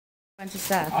Bunch of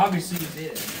stuff. Obviously you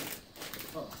did.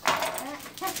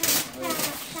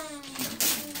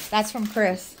 That's from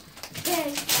Chris.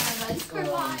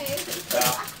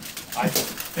 I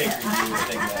figured you would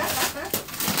think that.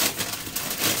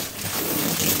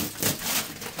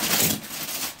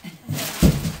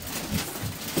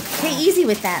 Hey, easy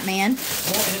with that, man.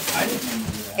 Well, I didn't mean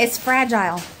to do that. It's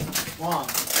fragile. Mom,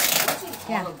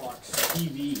 Yeah.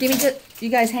 TV. Give me just. You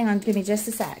guys, hang on. Give me just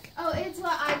a sec. Oh, it's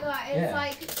what I got. It's Yeah.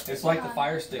 like It's like the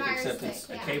Fire Stick, Fire except Stick, it's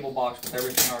a yeah. cable box with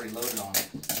everything already loaded on it.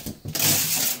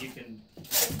 And you can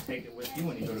take it with you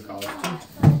when you go to college too.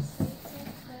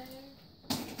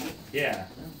 Yeah.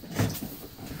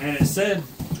 And it said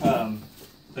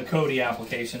the Kodi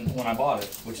application when I bought it,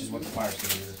 which is what the Fire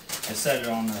Stick is. It said it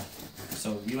on the.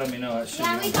 So you let me know that should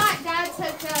Yeah, be we on. got. Dad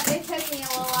took. It took me a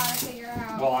little while to figure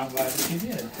out. Well, I'm glad that you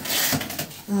did.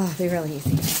 Oh, they're really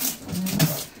easy.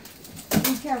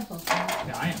 Be careful.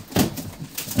 Yeah, I am.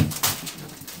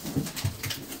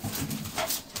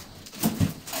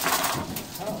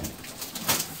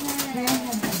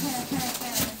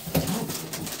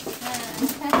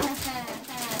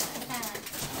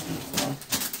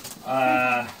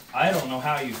 I don't know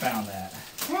how you found that.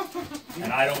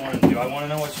 And I don't want to do. I want to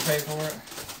know what you paid for it.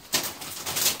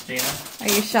 Gina?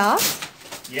 Are you shocked?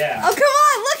 Yeah. Oh, come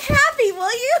on. Look happy,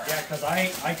 will you? Yeah, because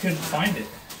I couldn't find it.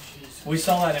 We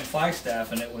saw that in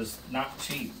Flagstaff, and it was not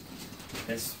cheap.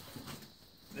 This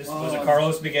was a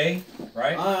Carlos Begay,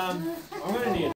 right? I'm gonna need